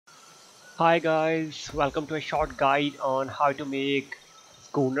Hi guys, welcome to a short guide on how to make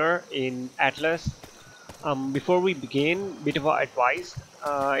Schooner in Atlas. Before we begin, bit of advice.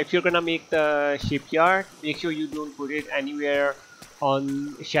 If you're gonna make the shipyard, make sure you don't put it anywhere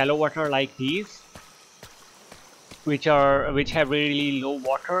on shallow water like these, which have really low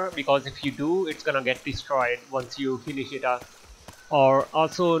water, because if you do, it's gonna get destroyed once you finish it up. Or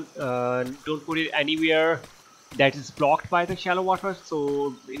also, don't put it anywhere that is blocked by the shallow water,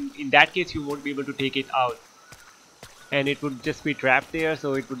 so in that case you won't be able to take it out and it would just be trapped there,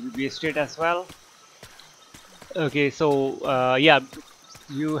 so it would be wasted as well. Okay, so yeah,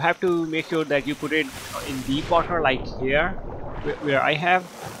 you have to make sure that you put it in deep water like here where I have.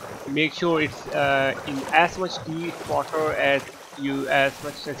 Make sure it's in as much deep water as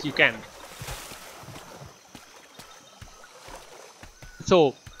much as you can.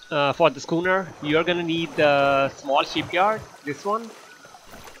 So for the schooner, you're gonna need the small shipyard, this one,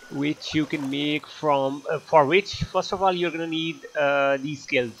 which you can make from for which first of all you're gonna need these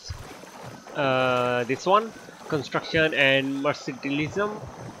skills. This one, construction and mercantilism,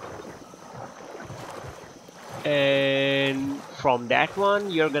 and from that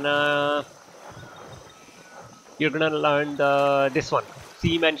one you're gonna learn this one,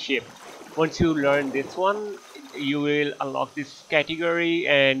 seamanship. Once you learn this one, you will unlock this category,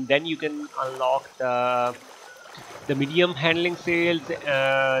 and then you can unlock the medium handling sails,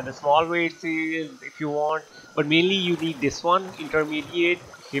 the small weight sails if you want, but mainly you need this one, intermediate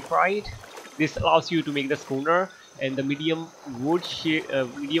shipwright. This allows you to make the schooner, and the medium wood ship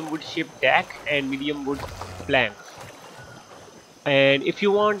deck and medium wood planks. And if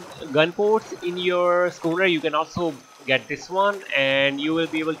you want gun ports in your schooner, you can also get this one, and you will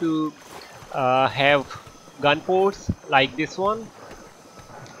be able to have gun ports like this one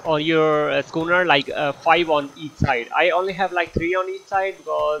on your schooner, like 5 on each side. I only have like 3 on each side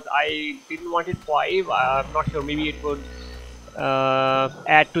because I didn't want it 5. I'm not sure, maybe it would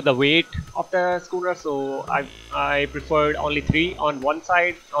add to the weight of the schooner, so I preferred only 3 on one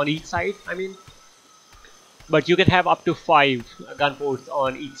side, on each side I mean. But you can have up to 5 gun ports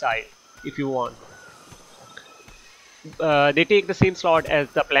on each side if you want. They take the same slot as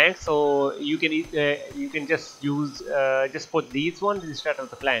the plank, so you can just use just put these ones instead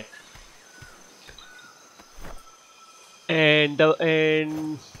of the plank. And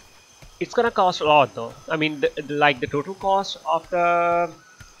it's gonna cost a lot though. I mean, like the total cost of the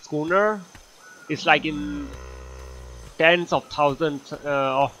schooner is like in tens of thousands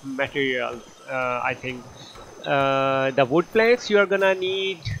of materials. I think the wood planks you are gonna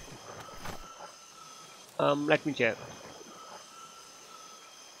need. Let me check.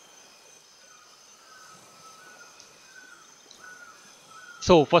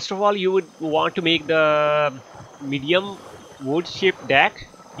 So first of all, you would want to make the medium wood ship deck.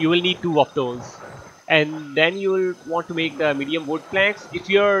 You will need 2 of those, and then you will want to make the medium wood planks. If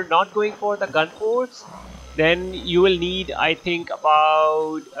you're not going for the gun ports, then you will need, I think,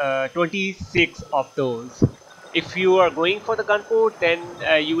 about 26 of those. If you are going for the gun port, then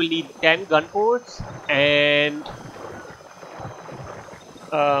you will need 10 gun ports and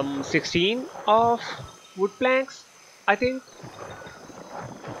 16 of wood planks, I think.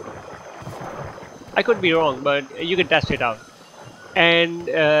 I could be wrong, but you can test it out. And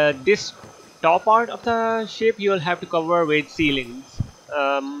this top part of the ship you will have to cover with ceilings,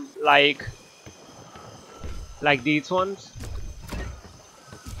 like these ones.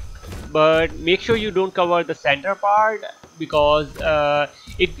 But make sure you don't cover the center part, because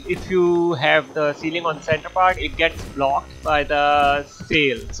if you have the ceiling on the center part, it gets blocked by the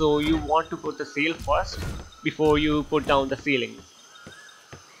sail. So you want to put the sail first before you put down the ceilings.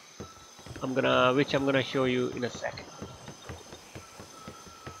 I'm gonna show you in a second.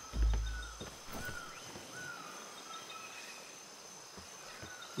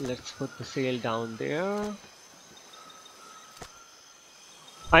 Let's put the sail down there.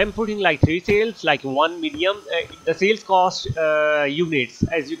 I'm putting like 3 sails, like 1 medium. The sails cost units,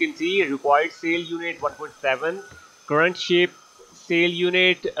 as you can see. Required sail unit 1.7, current ship sail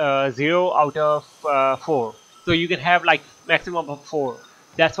unit 0 out of 4. So you can have like maximum of 4.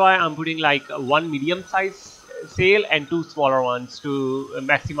 That's why I'm putting like 1 medium size sail and 2 smaller ones to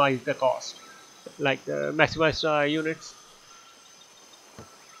maximize the cost, like maximize units.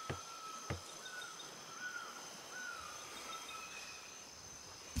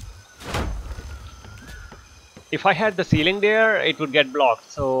 If I had the ceiling there, it would get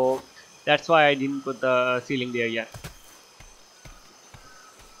blocked, so that's why I didn't put the ceiling there yet.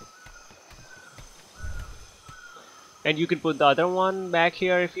 And you can put the other one back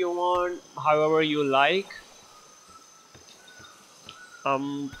here if you want, however you like.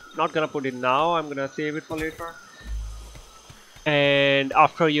 I'm not gonna put it now, I'm gonna save it for later. And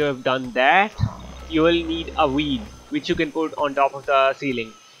after you have done that, you will need a wheel which you can put on top of the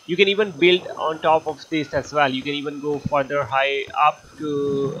ceiling. You can even build on top of this as well. You can even go further high up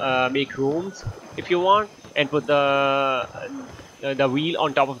to make rooms if you want, and put the wheel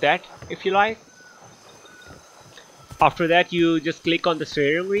on top of that if you like. After that, you just click on the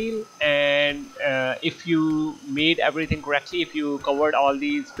steering wheel, and if you made everything correctly, if you covered all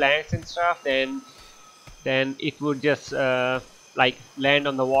these planks and stuff, then it would just like land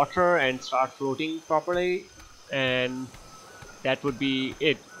on the water and start floating properly, and that would be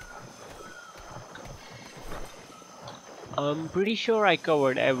it. I'm pretty sure I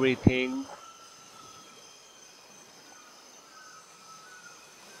covered everything.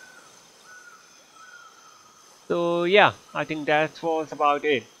 So yeah, I think that was about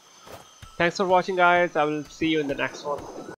it. Thanks for watching, guys. I will see you in the next one.